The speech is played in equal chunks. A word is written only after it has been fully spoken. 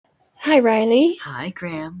Hi, Riley. Hi,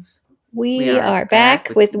 Grams. We are back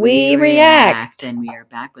with We React. And we are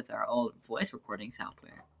back with our old voice recording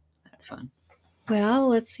software. That's fun. Well,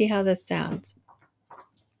 let's see how this sounds.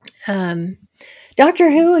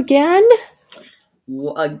 Doctor Who again?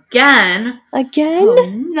 Again? Again?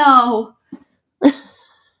 Oh, no.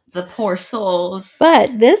 The poor souls.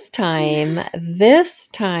 But this time,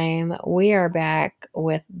 we are back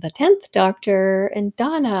with the 10th Doctor and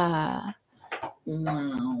Donna.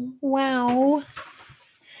 Wow.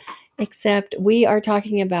 Except we are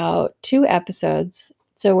talking about 2 episodes.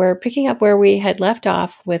 So we're picking up where we had left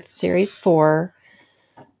off with Series 4,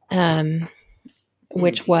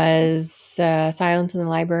 which was Silence in the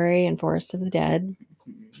Library and Forest of the Dead.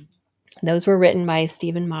 Those were written by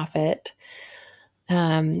Stephen Moffat.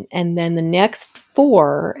 And then the next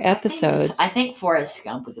 4 episodes... I think Forest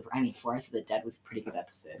Gump was... Forest of the Dead was a pretty good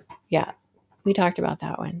episode. Yeah, we talked about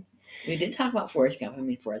that one. We did talk about Forrest Gump.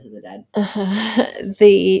 Forest of the Dead.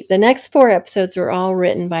 The next 4 episodes were all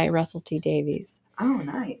written by Russell T Davies. Oh,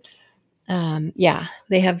 nice. Yeah,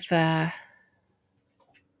 they have a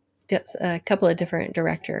couple of different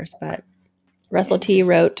directors, but Russell T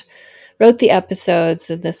wrote the episodes,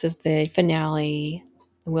 and this is the finale.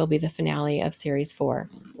 Will be the finale of Series 4.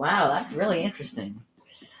 Wow, that's really interesting.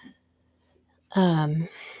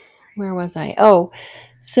 Where was I? Oh,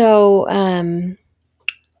 so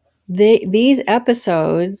these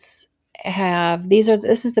episodes have this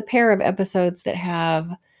is the pair of episodes that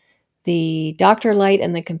have the Doctor Light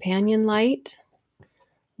and the Companion Light,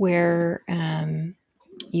 where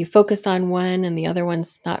you focus on one and the other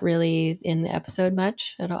one's not really in the episode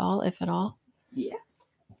much at all, if at all. Yeah.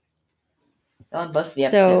 On both the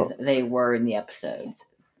episodes, they were in the episodes.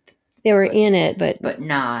 They were in it, but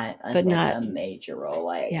not a major role.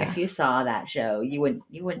 If you saw that show, you wouldn't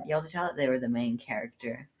be able to tell that they were the main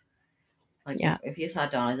character. If you saw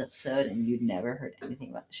Donna's episode and you'd never heard anything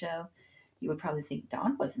about the show, you would probably think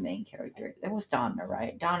Donna was the main character. It was Donna,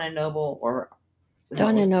 right? Donna Noble or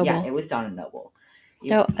Donna Noble. Yeah, it was Donna Noble.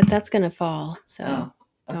 No, that's gonna fall. So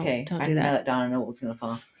okay, don't I do didn't that. know that Donna Noble was gonna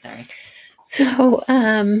fall. Sorry.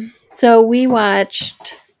 So we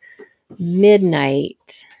watched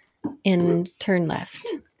Midnight and Turn Left.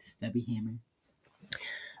 Stubby Hammer.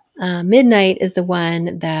 Midnight is the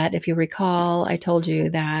one that, if you recall, I told you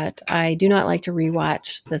that I do not like to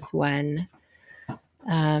rewatch this one.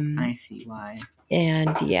 I see why.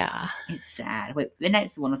 And yeah. It's sad. Wait,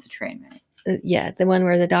 Midnight's the one with the train, right? Yeah, the one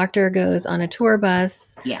where the Doctor goes on a tour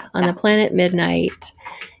bus on the planet Midnight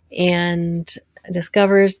and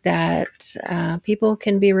discovers that people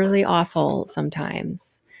can be really awful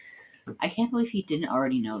sometimes. I can't believe he didn't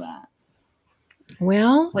already know that.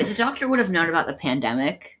 Well... Wait, the Doctor would have known about the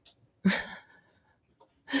pandemic.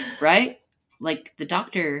 Right? The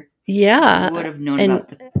Doctor would have known about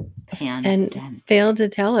the pandemic. And failed to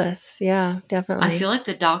tell us. Yeah, definitely. I feel like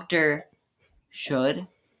the Doctor should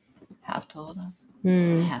have told us.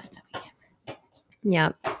 It has to be him.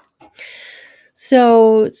 Yeah.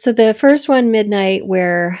 So the first one, Midnight,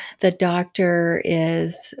 where the Doctor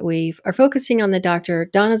is, we are focusing on the Doctor.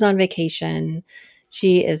 Donna's on vacation.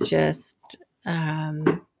 She is just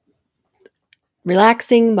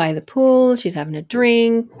relaxing by the pool. She's having a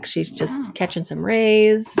drink. She's just catching some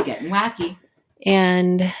rays. Getting wacky.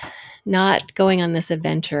 And not going on this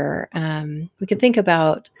adventure. We could think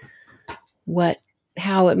about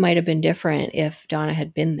how it might have been different if Donna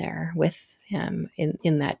had been there with him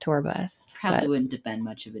in that tour bus. Probably wouldn't have been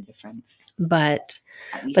much of a difference. But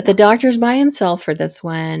the Doctor's by himself for this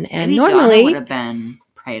one, and maybe normally Donna would have been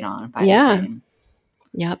preyed on by the train.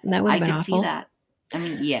 Yep, that would have been awful. I could see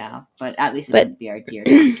that. Yeah, but at least it wouldn't be our dear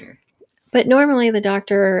Doctor. But normally the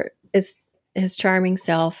Doctor his charming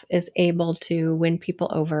self is able to win people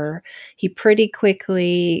over. He pretty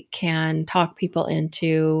quickly can talk people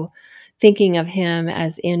into thinking of him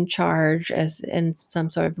as in charge, as in some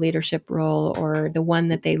sort of leadership role, or the one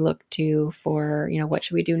that they look to for, what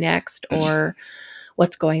should we do next, or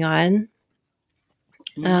what's going on,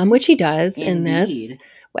 which he does. Indeed. In this.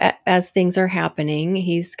 As things are happening,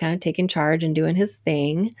 he's kind of taking charge and doing his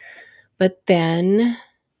thing. But then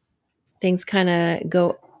things kind of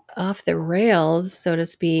go off the rails, so to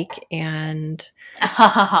speak, and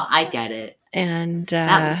I get it. And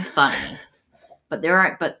that was funny. But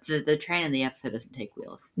the train in the episode doesn't take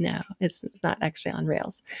wheels. No, it's not actually on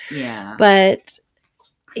rails. Yeah. But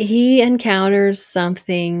he encounters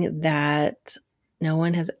something that no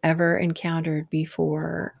one has ever encountered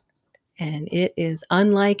before, and it is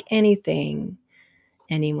unlike anything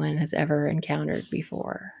anyone has ever encountered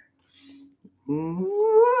before.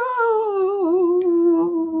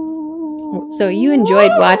 So you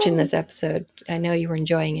enjoyed watching this episode. I know you were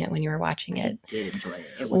enjoying it when you were watching it. I did enjoy it.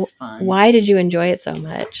 It was fun. Why did you enjoy it so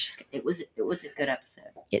much? It was a good episode.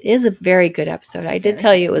 It is a very good episode. I did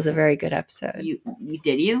tell you it was a very good episode. You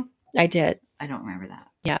did you? I did. I don't remember that.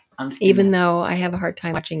 Yeah. Even though I have a hard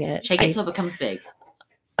time watching it. Shake it so it becomes big.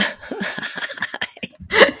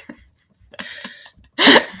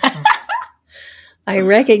 I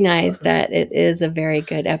recognize that it is a very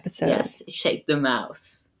good episode. Yes, shake the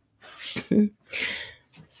mouse.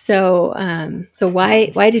 So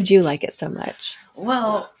why did you like it so much?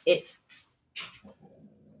 Well,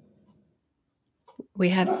 we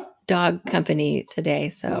have dog company today,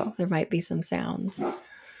 so there might be some sounds.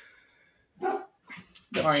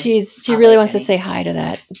 She really wants to say hi to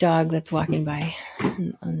that dog that's walking by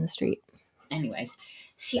on the street. Anyways,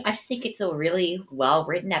 see, I think it's a really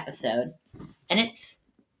well-written episode, and it's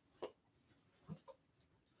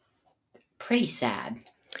pretty sad.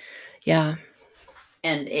 Yeah.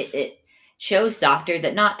 And it shows Doctor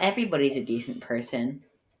that not everybody's a decent person.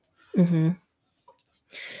 Mm-hmm.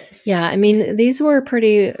 Yeah, I mean, these were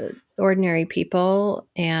pretty ordinary people,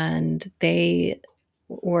 and they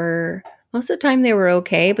were, most of the time they were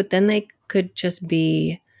okay, but then they could just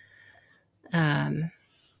be,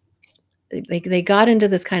 they got into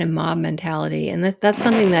this kind of mob mentality, and that's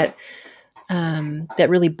something that that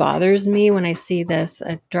really bothers me when I see this.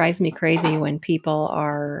 It drives me crazy when people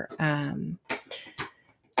are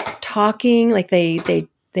talking, like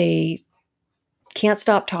they can't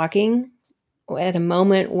stop talking at a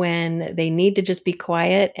moment when they need to just be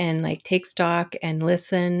quiet and like take stock and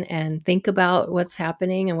listen and think about what's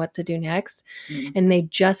happening and what to do next. Mm-hmm. And they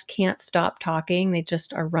just can't stop talking. They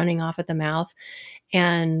just are running off at the mouth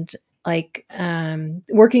and like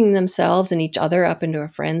working themselves and each other up into a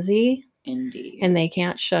frenzy. Indeed. And they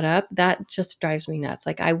can't shut up. That just drives me nuts.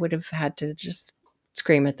 Like I would have had to just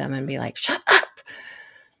scream at them and be like, shut up.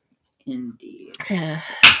 Indeed. I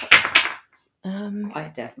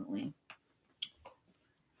definitely.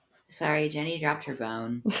 Sorry, Jenny dropped her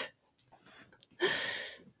bone.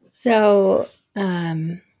 So,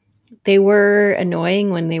 they were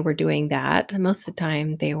annoying when they were doing that. Most of the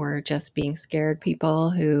time, they were just being scared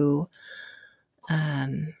people who,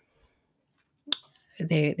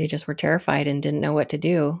 they just were terrified and didn't know what to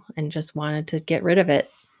do and just wanted to get rid of it.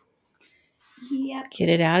 Yep. Get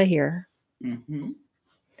it out of here. Mm-hmm.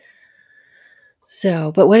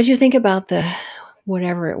 So, but what did you think about the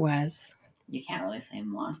whatever it was? You can't really say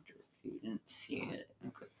monster if you didn't see it.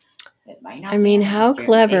 It might not. I mean, how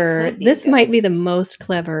clever! This might be the most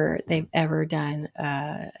clever they've ever done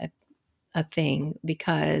a thing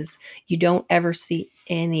because you don't ever see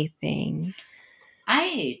anything.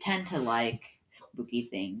 I tend to like spooky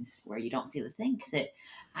things where you don't see the thing because it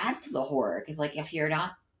adds to the horror. Because like if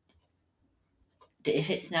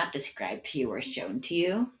it's not described to you or shown to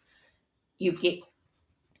you, you get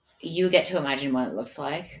to imagine what it looks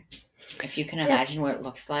like. If you can imagine what it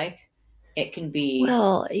looks like, it can be.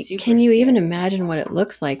 Well, can you even imagine what it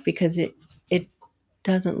looks like? Because it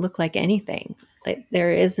doesn't look like anything. Like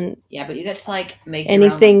there isn't. Yeah, but you get to like make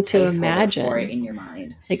anything to imagine for it in your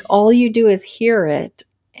mind. Like all you do is hear it,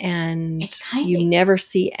 and you never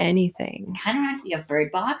see anything. Kind of reminds me of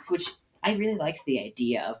Bird Box, which I really liked the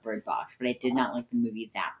idea of Bird Box, but I did not like the movie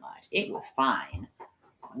that much. It was fine.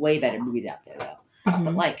 Way better movies out there though. Mm-hmm.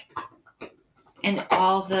 But like, and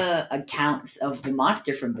all the accounts of the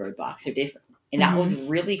monster from Bird Box are different, and that was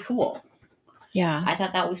really cool. Yeah, I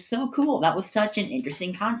thought that was so cool. That was such an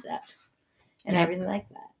interesting concept, and I really like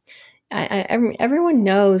that. Everyone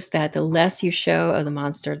knows that the less you show of the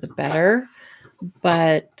monster, the better,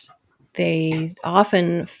 but they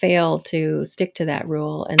often fail to stick to that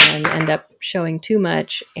rule and then end up showing too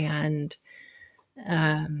much, and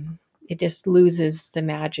it just loses the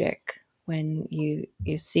magic when you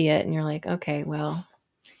see it and you're like, okay, well,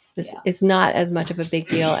 this is not as much of a big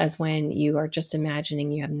deal as when you are just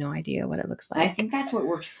imagining. You have no idea what it looks like. I think that's what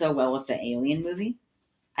works so well with the Alien movie.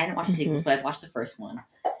 I didn't watch the sequels, but I've watched the first one.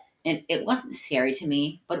 And it wasn't scary to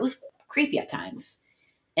me, but it was creepy at times.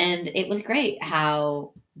 And it was great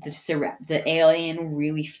how the alien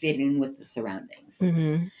really fit in with the surroundings.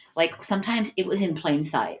 Mm-hmm. Like, sometimes it was in plain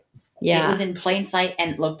sight. Yeah. It was in plain sight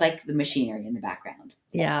and it looked like the machinery in the background.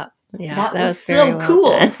 Yeah. Yeah. That was so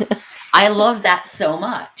cool. I love that so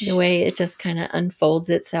much. The way it just kind of unfolds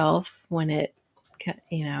itself when it,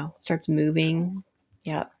 starts moving.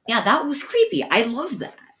 Yeah. Yeah, that was creepy. I love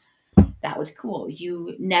that. That was cool. I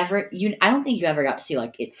don't think you ever got to see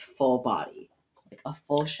like its full body, like a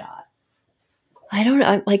full shot. I don't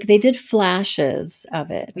know. Like they did flashes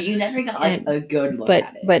of it, but you never got like a good look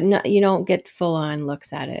at it. But no, you don't get full on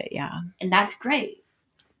looks at it. Yeah, and that's great.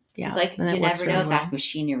 Yeah. It's like, you never know if that's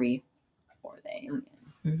machinery or they.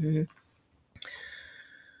 Mm-hmm.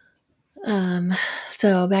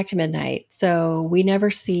 So back to Midnight. So we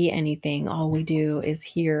never see anything. All we do is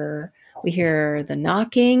we hear the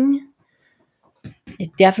knocking.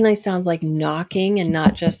 It definitely sounds like knocking and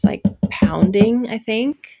not just like pounding, I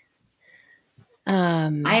think.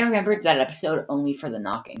 I remembered that episode only for the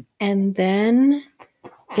knocking. And then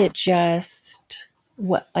it just,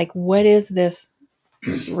 what is this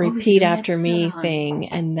repeat after me thing?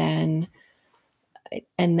 And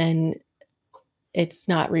then it's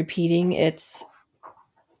not repeating. It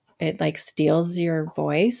like steals your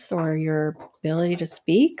voice or your ability to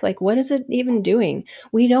speak. Like, what is it even doing?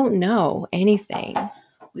 We don't know anything.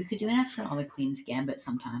 We could do an episode on the Queen's Gambit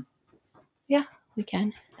sometime. Yeah, we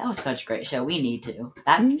can. That was such a great show. We need to.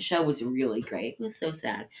 That show was really great. It was so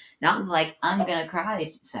sad. Not like I'm gonna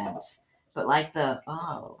cry sense, but like the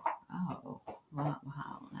wow,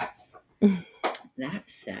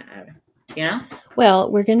 that's sad. You know?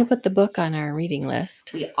 Well, we're gonna put the book on our reading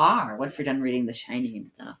list. We are. Once we're done reading The Shining and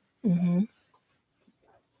stuff. Mm-hmm.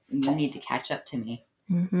 You need to catch up to me.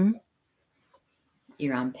 Mm-hmm.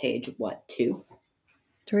 You're on page what, 2?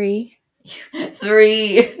 3.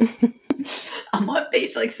 3. I'm on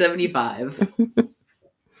page like 75.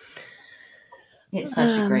 It's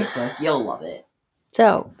such a great book. You'll love it.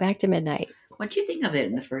 So, back to Midnight. What'd you think of it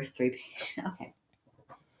in the first 3 pages?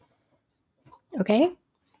 Okay.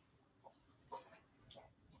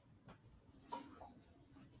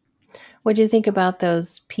 What'd you think about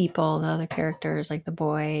those people, the other characters, like the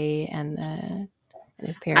boy and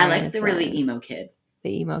his parents? I like the really emo kid.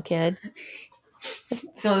 The emo kid.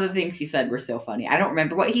 Some of the things he said were so funny. I don't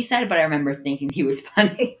remember what he said, but I remember thinking he was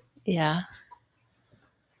funny. Yeah.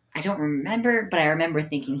 I don't remember, but I remember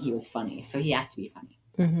thinking he was funny. So he has to be funny.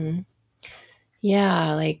 Mm-hmm.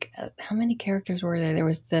 Yeah, like how many characters were there? There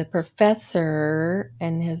was the professor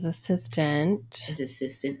and his assistant. His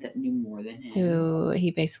assistant that knew more than him. Who he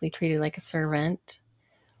basically treated like a servant.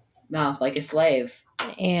 No, like a slave.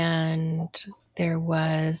 And there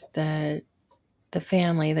was the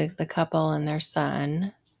family, the couple and their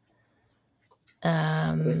son.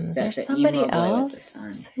 There's somebody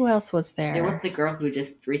else. Who else was there? There was the girl who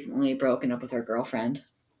just recently broken up with her girlfriend.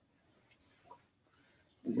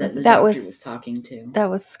 That the doctor was talking to. That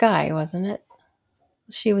was Skye, wasn't it?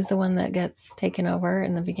 She was the one that gets taken over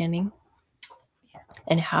in the beginning.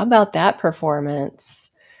 And how about that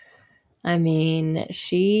performance? I mean,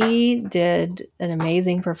 she did an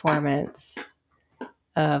amazing performance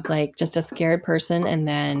of like just a scared person, and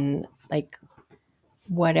then like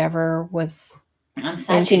whatever was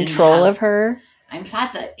in control of her. I'm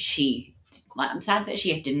sad that she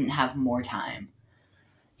didn't have more time.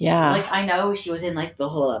 Yeah. Like, I know she was in like the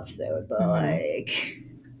whole episode, but like.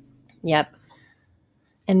 Yep.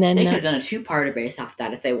 And then they could have done a 2-parter based off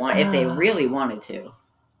that if they really wanted to.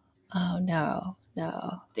 Oh no.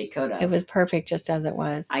 They could have. It was perfect just as it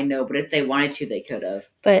was. I know, but if they wanted to, they could have.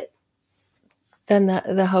 But then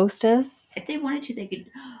the hostess. If they wanted to,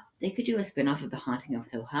 they could do a spin-off of The Haunting of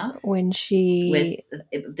Hill House. When she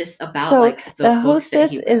with this about so like the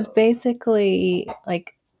hostess is basically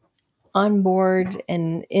like on board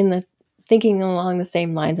and in the thinking along the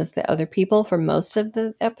same lines as the other people for most of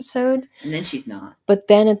the episode. And then she's not. But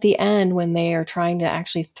then at the end, when they are trying to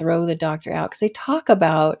actually throw the doctor out, because they talk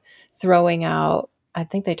about throwing out, I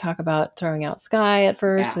think they talk about throwing out Skye at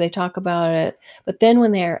first. Yeah. So they talk about it. But then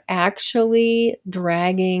when they're actually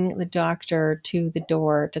dragging the doctor to the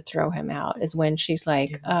door to throw him out is when she's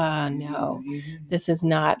like, no, this is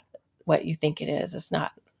not what you think it is. It's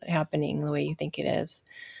not happening the way you think it is.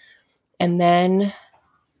 And then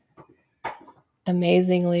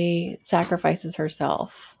amazingly sacrifices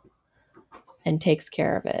herself and takes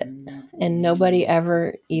care of it. And nobody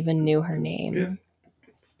ever even knew her name.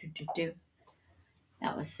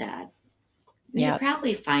 That was sad. We could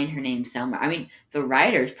probably find her name somewhere. I mean, the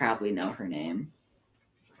writers probably know her name.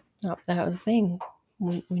 Oh, that was the thing.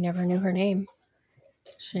 We never knew her name.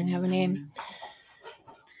 She didn't have a name.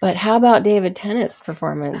 But how about David Tennant's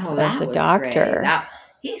performance as the doctor?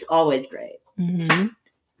 He's always great. Mm-hmm.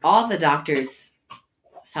 All the doctors,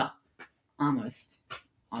 almost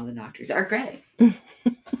all the doctors are great.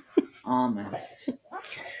 Almost.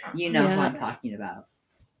 You know who I'm talking about.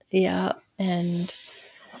 Yeah, and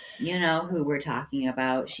you know who we're talking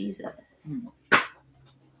about. She's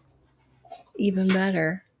even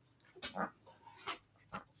better.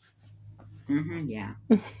 Mm-hmm, yeah,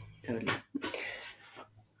 totally.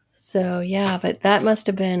 So, yeah, but that must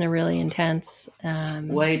have been a really intense...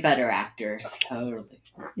 way better actor. Totally.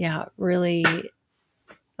 Yeah, really,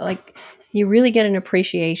 like, you really get an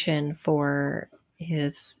appreciation for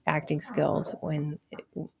his acting skills when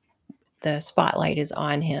the spotlight is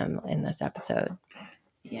on him in this episode.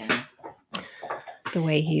 Yeah. The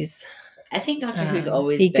way he's... I think Doctor Who's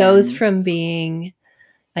always he goes from being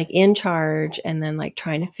like in charge and then like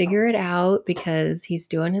trying to figure it out because he's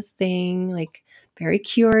doing his thing, like very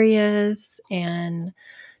curious and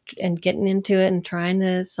getting into it and trying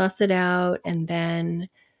to suss it out. And then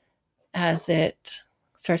as it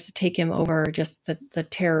starts to take him over, just the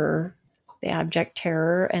terror, the abject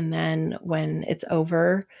terror. And then when it's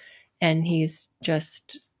over and he's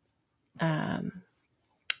just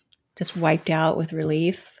wiped out with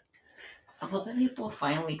relief. I love that people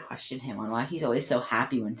finally question him on why he's always so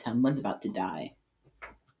happy when someone's about to die.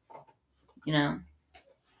 You know?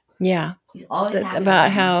 Yeah. He's always happy about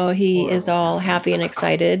how he is all happy and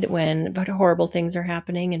excited when horrible things are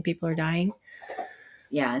happening and people are dying.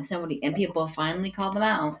 Yeah, and people finally called him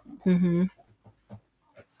out. Mm-hmm.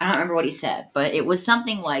 I don't remember what he said, but it was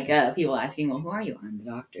something like people asking, well, who are you? I'm the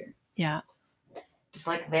doctor. Yeah. Just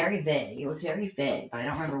like very vague. It was very vague, but I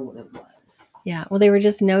don't remember what it was. Yeah. Well, they were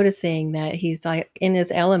just noticing that he's like in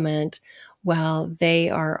his element while they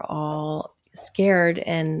are all scared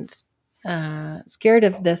and scared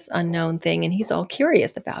of this unknown thing. And he's all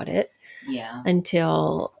curious about it. Yeah.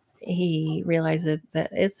 Until he realizes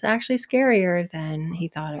that it's actually scarier than he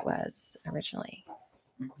thought it was originally.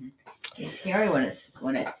 Mm-hmm. It's scary when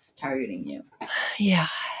it's targeting you. Yeah.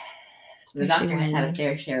 The doctor has had a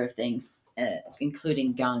fair share of things,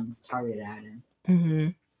 including guns targeted at him. Mm-hmm.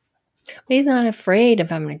 But he's not afraid of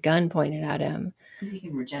having a gun pointed at him. Because he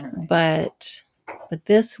can regenerate. But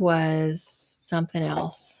this was something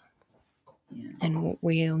else. Yeah. And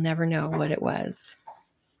we'll never know what it was.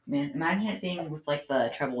 Man, imagine it being with like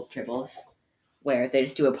the Trouble with Tribbles, where they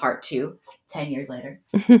just do a part 2 10 years later.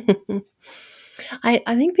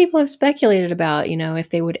 I think people have speculated about, if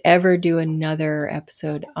they would ever do another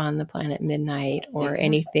episode on the Planet Midnight or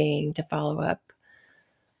anything to follow up.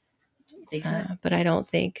 But I don't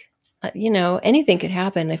think, anything could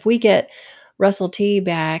happen. If we get Russell T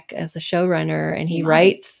back as the showrunner and he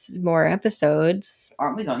writes more episodes.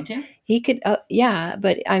 Aren't we going to? He could, yeah,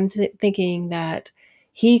 but I'm thinking that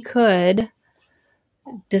he could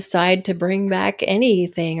decide to bring back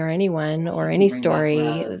anything or anyone or any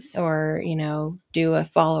story or, do a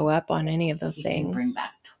follow-up on any of those things. He can bring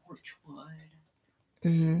back Torchwood.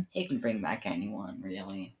 Mm-hmm. He can bring back anyone,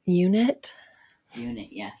 really. Unit,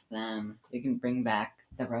 yes, them. They can bring back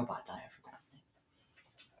the robot guy.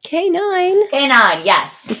 K9. K9,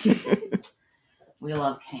 yes. We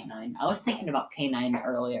love K9. I was thinking about K9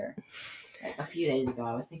 earlier. Like a few days ago,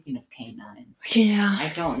 I was thinking of K9. Yeah.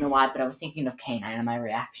 I don't know why, but I was thinking of K9 and my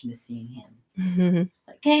reaction to seeing him. Mm-hmm.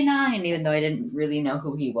 Like K9, even though I didn't really know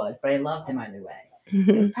who he was, but I loved him either way. Mm-hmm.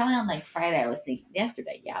 It was probably on like Friday. I was thinking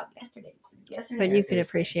yesterday. Yeah, yesterday. But you could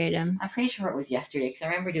appreciate him. I'm pretty sure it was yesterday because I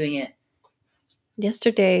remember doing it.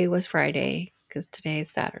 Yesterday was Friday because today is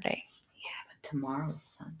Saturday. Yeah, but tomorrow is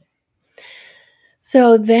Sunday.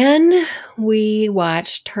 So then we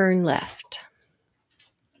watched Turn Left.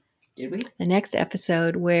 Did we? The next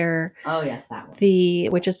episode where... Oh, yes, that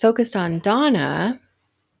one. Which is focused on Donna.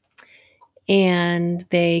 And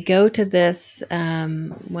they go to this,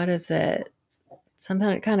 what is it? Some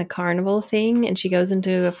kind of carnival thing. And she goes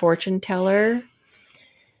into a fortune teller.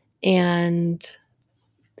 And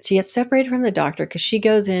she gets separated from the doctor because she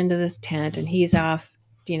goes into this tent and he's off,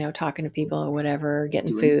 talking to people or whatever,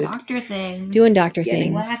 getting food. Doing doctor things.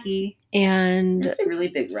 Getting wacky. And it's a really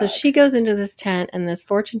big rug. So she goes into this tent and this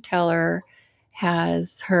fortune teller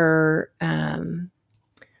has her,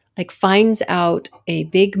 finds out a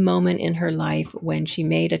big moment in her life when she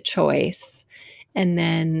made a choice and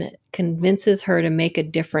then convinces her to make a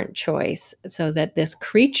different choice so that this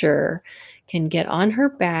creature can get on her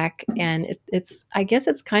back. And I guess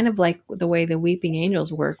it's kind of like the way the Weeping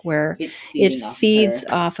Angels work, where it feeds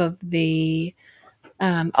off of the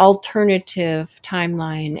alternative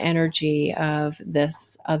timeline energy of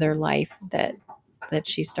this other life that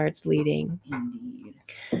she starts leading. Indeed.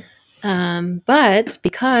 But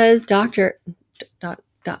because Donna.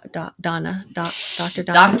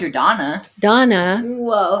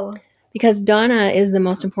 Whoa. Because Donna is the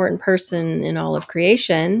most important person in all of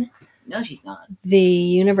creation. No, she's not. The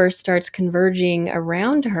universe starts converging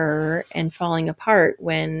around her and falling apart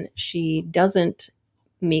when she doesn't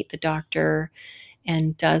meet the doctor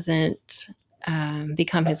and doesn't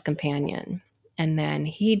become his companion. And then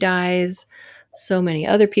he dies. So many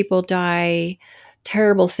other people die.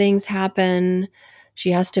 Terrible things happen.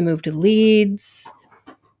 She has to move to Leeds.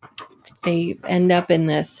 They end up in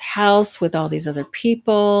this house with all these other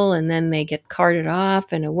people, and then they get carted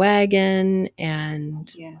off in a wagon.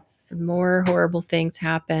 And yes, more horrible things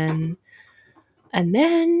happen. And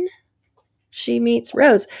then she meets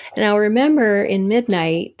Rose. And I'll remember in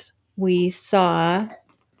Midnight, we saw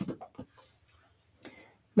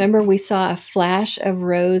a flash of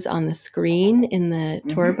Rose on the screen in the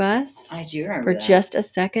tour bus. I do remember for that. Just a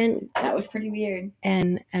second. That was pretty weird.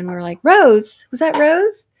 And we're like, Rose, was that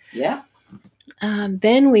Rose? Yeah.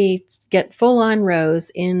 Then we get full on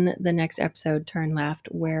Rose in the next episode, Turn Left,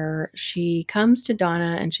 where she comes to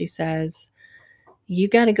Donna and she says, you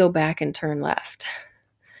got to go back and turn left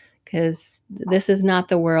because this is not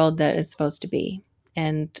the world that is supposed to be.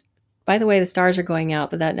 And by the way, the stars are going out,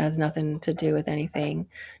 but that has nothing to do with anything.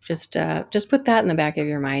 Just put that in the back of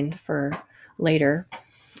your mind for later.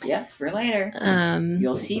 Yeah, for later.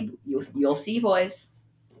 You'll see, boys.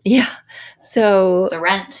 Yeah. So the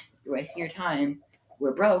rent, you're wasting your time.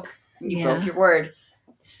 We're broke. You broke your word.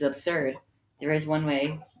 This is absurd. There is one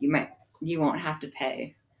way you won't have to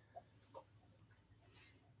pay.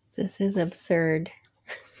 This is absurd.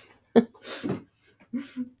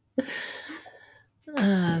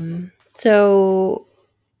 So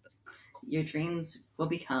your dreams will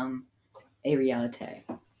become a reality.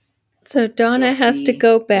 So Donna has to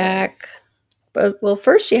go back. But well,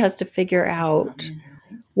 first she has to figure out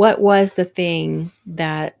what was the thing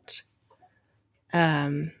that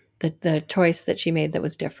the choice that she made that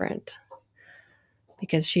was different.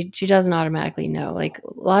 Because she doesn't automatically know. Like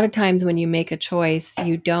a lot of times when you make a choice,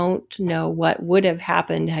 you don't know what would have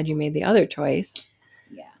happened had you made the other choice.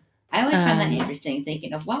 Yeah. I always find that interesting,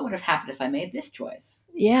 thinking of what would have happened if I made this choice.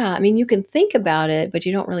 Yeah. I mean, you can think about it, but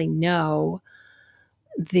you don't really know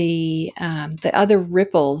the other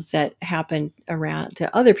ripples that happen around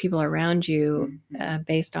to other people around you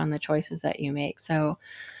based on the choices that you make. So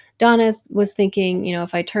Donna was thinking,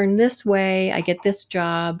 if I turn this way, I get this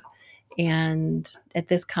job and at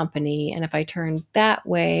this company. And if I turn that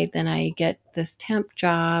way, then I get this temp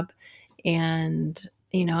job and,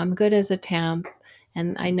 I'm good as a temp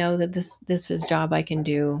and I know that this is a job I can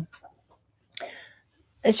do.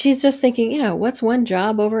 And she's just thinking, what's one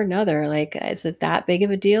job over another? Like, is it that big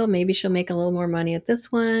of a deal? Maybe she'll make a little more money at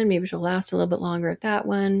this one. Maybe she'll last a little bit longer at that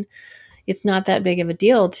one. It's not that big of a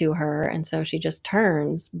deal to her. And so she just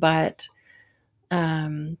turns. But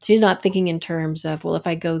she's not thinking in terms of, well, if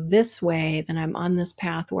I go this way, then I'm on this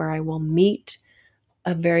path where I will meet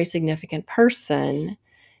a very significant person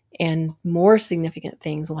and more significant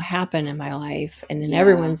things will happen in my life and in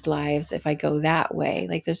everyone's lives if I go that way.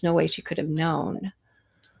 Like, there's no way she could have known.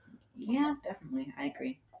 Yeah, definitely. I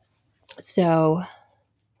agree. So,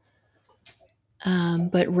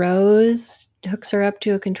 but Rose hooks her up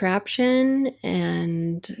to a contraption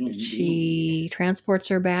and she transports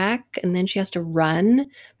her back, and then she has to run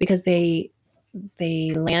because they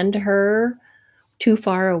land her too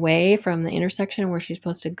far away from the intersection where she's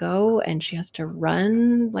supposed to go, and she has to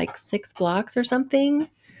run like 6 blocks or something.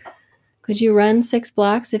 Could you run 6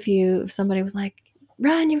 blocks if somebody was like,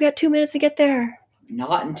 run, you've got 2 minutes to get there?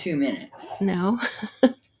 Not in 2 minutes. No,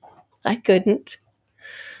 I couldn't.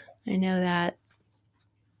 I know that.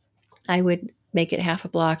 I would make it half a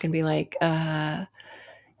block and be like, yeah,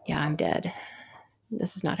 I'm dead.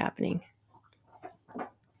 This is not happening.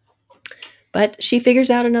 But she figures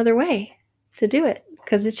out another way to do it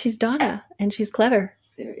because she's Donna and she's clever.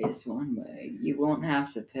 There is one way. You won't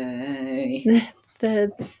have to pay.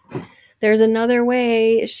 There's another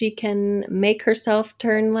way she can make herself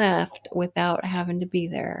turn left without having to be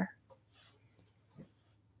there.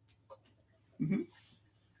 Mm-hmm.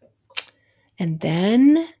 And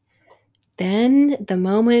then the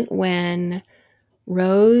moment when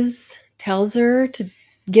Rose tells her to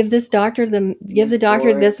give the doctor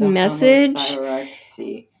this message,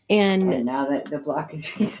 and now that the block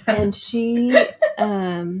is reset, and she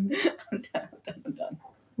I'm done.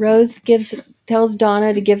 Rose tells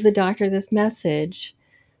Donna to give the doctor this message,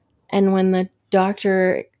 and when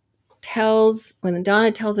Donna tells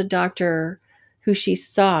the doctor who she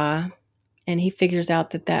saw, and he figures out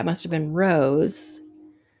that must have been Rose,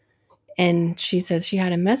 and she says she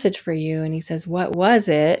had a message for you, and he says, what was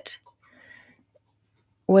it?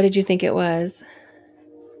 What did you think it was?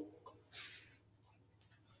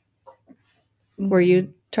 Were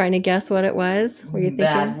you trying to guess what it was? Were you thinking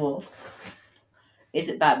Bad Wolf? Is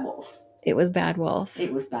it Bad Wolf? It was Bad Wolf.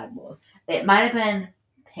 It was Bad Wolf. It might have been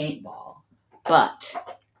Paintball, but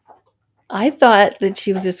I thought that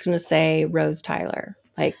she was just going to say Rose Tyler.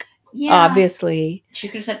 Like, obviously. She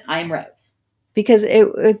could have said, I'm Rose. Because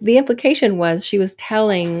the implication was she was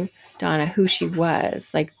telling Donna who she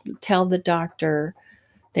was. Like, tell the doctor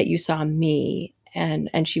that you saw me. And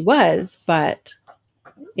she was, but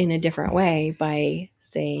in a different way by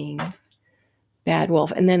saying bad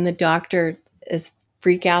wolf. And then the doctor is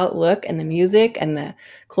freak out look and the music and the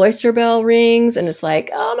cloister bell rings and it's like,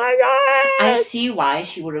 oh my god. I see why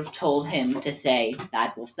she would have told him to say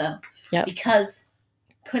bad wolf though. Yep. Because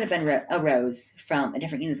could have been a Rose from a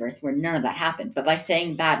different universe where none of that happened. But by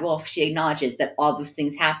saying bad wolf, she acknowledges that all those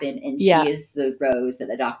things happen and she is the Rose that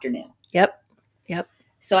the doctor knew. Yep.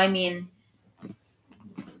 So I mean,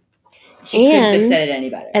 she couldn't have said it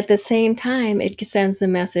any better. At the same time, it sends the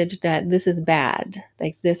message that this is bad.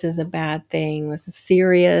 Like, this is a bad thing. This is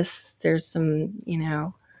serious. There's some,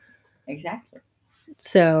 Exactly.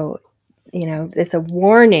 So, it's a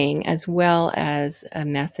warning as well as a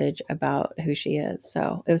message about who she is.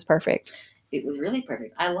 So it was perfect. It was really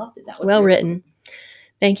perfect. I loved it. That was well written.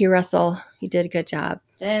 Thank you, Russell. You did a good job.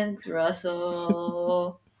 Thanks,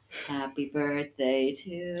 Russell. Happy birthday to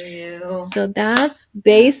you. So that's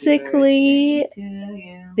basically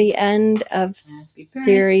the end of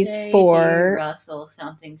series 4. Russell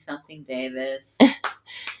something Davis.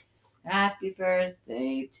 Happy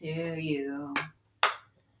birthday to you.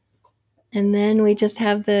 And then we just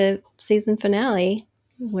have the season finale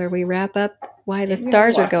where we wrap up why the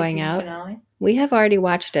stars are going out. Finale? We have already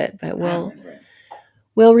watched it, but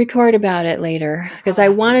we'll record about it later because I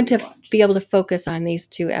wanted to be able to focus on these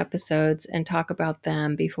 2 episodes and talk about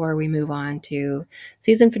them before we move on to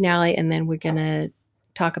season finale. And then we're going to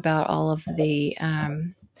talk about all of the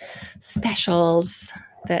specials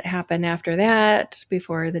that happen after that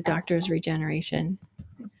before the Doctor's regeneration.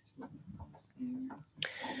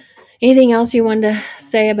 Anything else you wanted to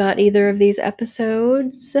say about either of these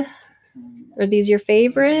episodes? Are these your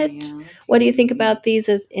favorite? What do you think about these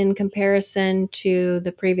as in comparison to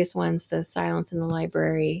the previous ones, the Silence in the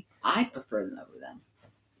Library? I prefer them over them.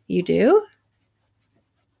 You do?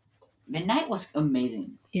 Midnight was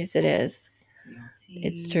amazing. Yes, it is.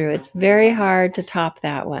 It's true. It's very hard to top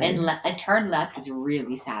that one. And A Turn Left is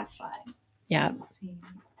really satisfying. Yeah.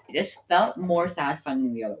 It just felt more satisfying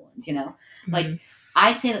than the other ones, Mm-hmm. Like,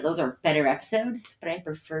 I'd say that those are better episodes, but I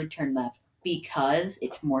prefer Turn Left because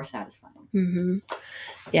it's more satisfying. Mm-hmm.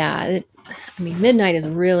 Yeah. Midnight is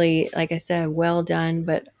really, like I said, well done,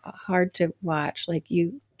 but hard to watch. Like,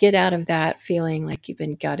 you get out of that feeling like you've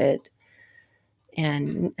been gutted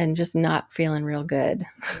and just not feeling real good.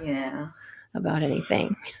 Yeah. About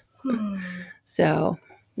anything. So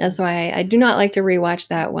that's why I do not like to rewatch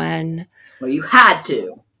that one. Well, you had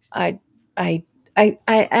to. I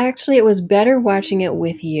actually, it was better watching it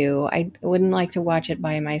with you. I wouldn't like to watch it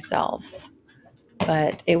by myself,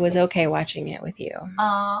 but it was okay watching it with you.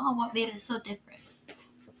 Oh, what made it so different?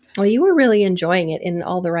 Well, you were really enjoying it in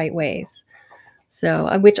all the right ways.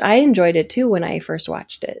 So, which I enjoyed it too when I first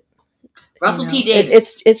watched it. Russell T.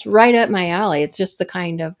 Davis. It's right up my alley. It's just the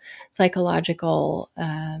kind of psychological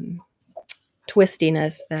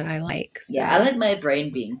twistiness that I like. So. Yeah, I like my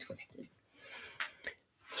brain being twisted.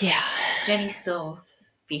 Yeah. Jenny's still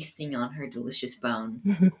feasting on her delicious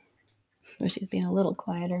bone. Well, she's being a little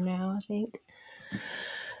quieter now, I think.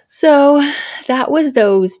 So that was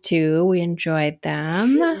those 2. We enjoyed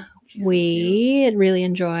them. We really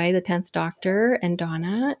enjoy the 10th Doctor and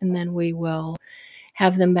Donna, and then we will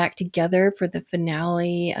have them back together for the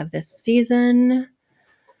finale of this season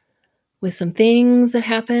with some things that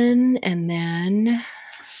happen. And then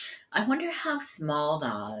I wonder how small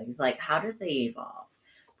dogs, how did they evolve?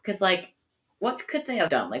 Because, what could they have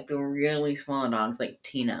done? The really small dogs like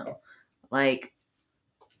Tino.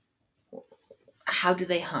 How do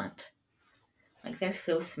they hunt? They're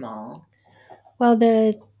so small. Well,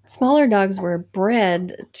 the smaller dogs were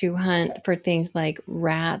bred to hunt for things like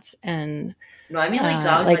rats and no, I mean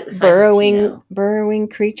dogs like the size burrowing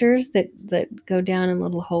creatures that go down in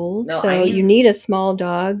little holes. No, so you need a small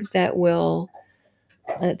dog that will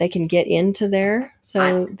they can get into there.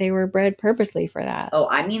 So they were bred purposely for that. Oh,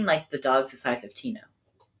 I mean the dogs the size of Tino.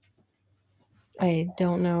 I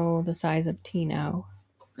don't know the size of Tino.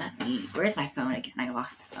 Where's my phone again? I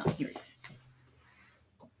lost my phone. Here it is.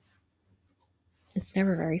 It's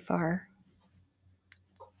never very far.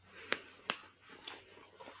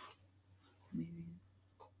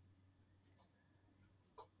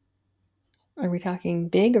 Are we talking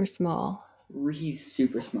big or small? He's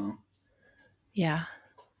super small. Yeah.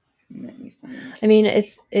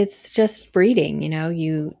 It's just breeding,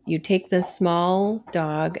 you take the small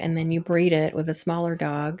dog and then you breed it with a smaller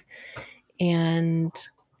dog and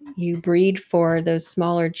you breed for those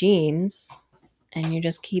smaller genes and you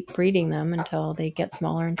just keep breeding them until they get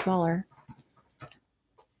smaller and smaller.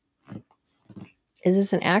 Is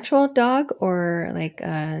this an actual dog or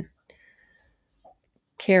a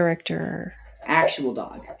character? Actual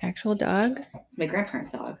dog. Actual dog? My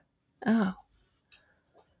grandparents' dog. Oh.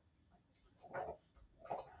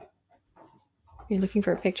 You're looking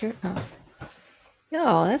for a picture? Oh.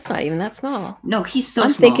 No, that's not even that small. No, he's so I'm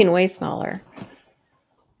small. thinking way smaller.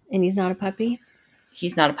 And he's not a puppy?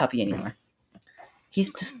 He's not a puppy anymore. He's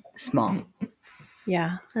just small.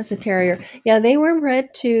 Yeah, that's a terrier. Yeah, they were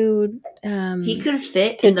bred to he could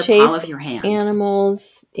fit in the palm of your hand.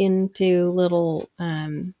 Animals into little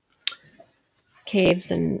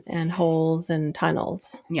caves and holes and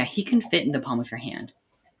tunnels. Yeah, he can fit in the palm of your hand.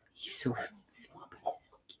 He's so small, but he's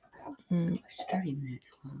so cute. 30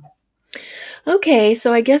 minutes. Wow. Okay,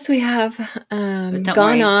 so I guess we have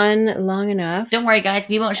gone on long enough. Don't worry, guys.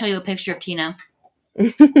 We won't show you a picture of Tina.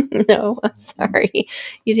 No, I'm sorry.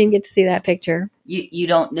 You didn't get to see that picture. You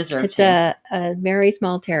don't deserve to. It's a very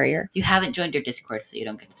small terrier. You haven't joined your Discord, so you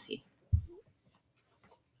don't get to see.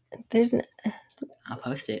 I'll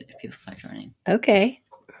post it if people start joining. Okay.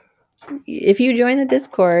 If you join the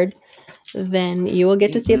Discord, then you will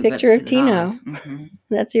get to see a picture of Tino. Mm-hmm.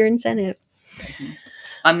 That's your incentive. Mm-hmm.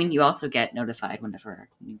 I mean, you also get notified whenever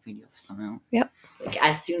new videos come out. Yep. Like,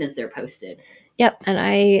 as soon as they're posted. Yep, and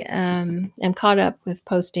I am caught up with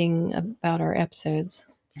posting about our episodes.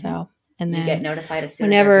 So, and then you get notified as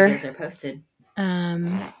soon as our videos are posted.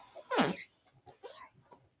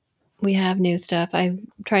 We have new stuff. I'm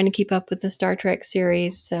trying to keep up with the Star Trek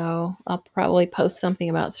series, so I'll probably post something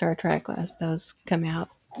about Star Trek as those come out.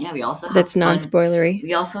 Yeah, we also have that's non-spoilery.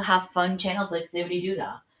 We also have fun channels like Zibbity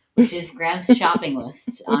Doodah, which is Graham's shopping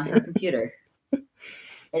list on her computer.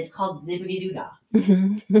 It's called Zibbity Doodah.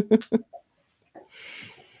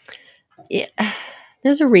 Yeah,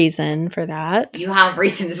 there's a reason for that. You have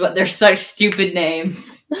reasons, but they're such stupid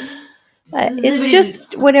names. It's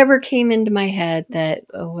just whatever came into my head that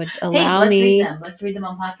would allow me. Let's read them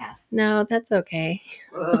on podcast. No, that's okay.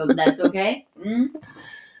 That's okay.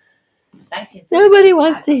 Nobody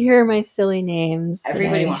wants to hear my silly names.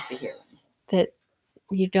 Everybody wants to hear them. That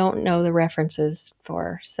you don't know the references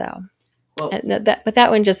for. So, but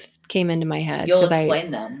that one just came into my head. You'll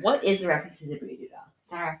explain them. What is the reference to Zibbity Doodah?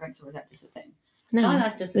 Is that a reference or is that just a thing? No,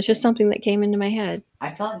 it's just something that came into my head. I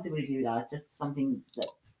thought Zibbity Doodah is just something that.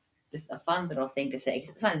 Just a fun little thing to say. It's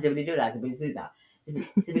fun. Zibbity doodah, zibbity doodah,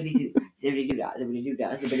 zibbity doodah, zibbity doodah,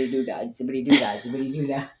 zibbity doodah, zibbity doodah, zibbity doodah, zibbity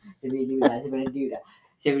doodah, zibbity doodah, zibbity doodah,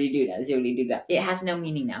 zibbity doodah, zibbity doodah. It has no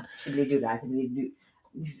meaning now. Zibbity doodah, zibbity doodah,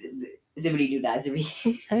 zibbity doodah,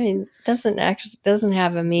 zibbity. I mean, doesn't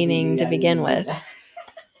have a meaning to begin with.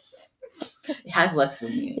 It has less of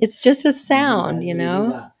a meaning. It's just a sound, you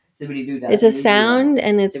know. It's a sound,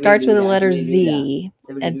 and it starts with the letter Z,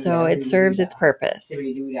 and so it serves its purpose.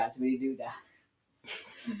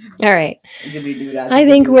 All right. I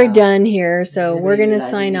think we're done here, so we're going to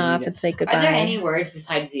sign off and say goodbye. Are there any words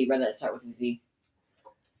besides zebra that start with a Z?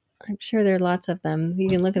 I'm sure there are lots of them. You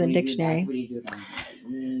can look in the dictionary.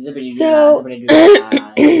 So,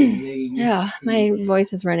 yeah, my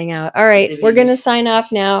voice is running out. All right, we're going to sign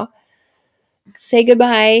off now. Say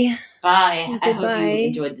goodbye. Bye. I hope you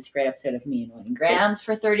enjoyed this great episode of me annoying Grams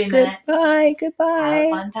for 30 minutes. Goodbye. Have a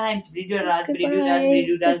fun time.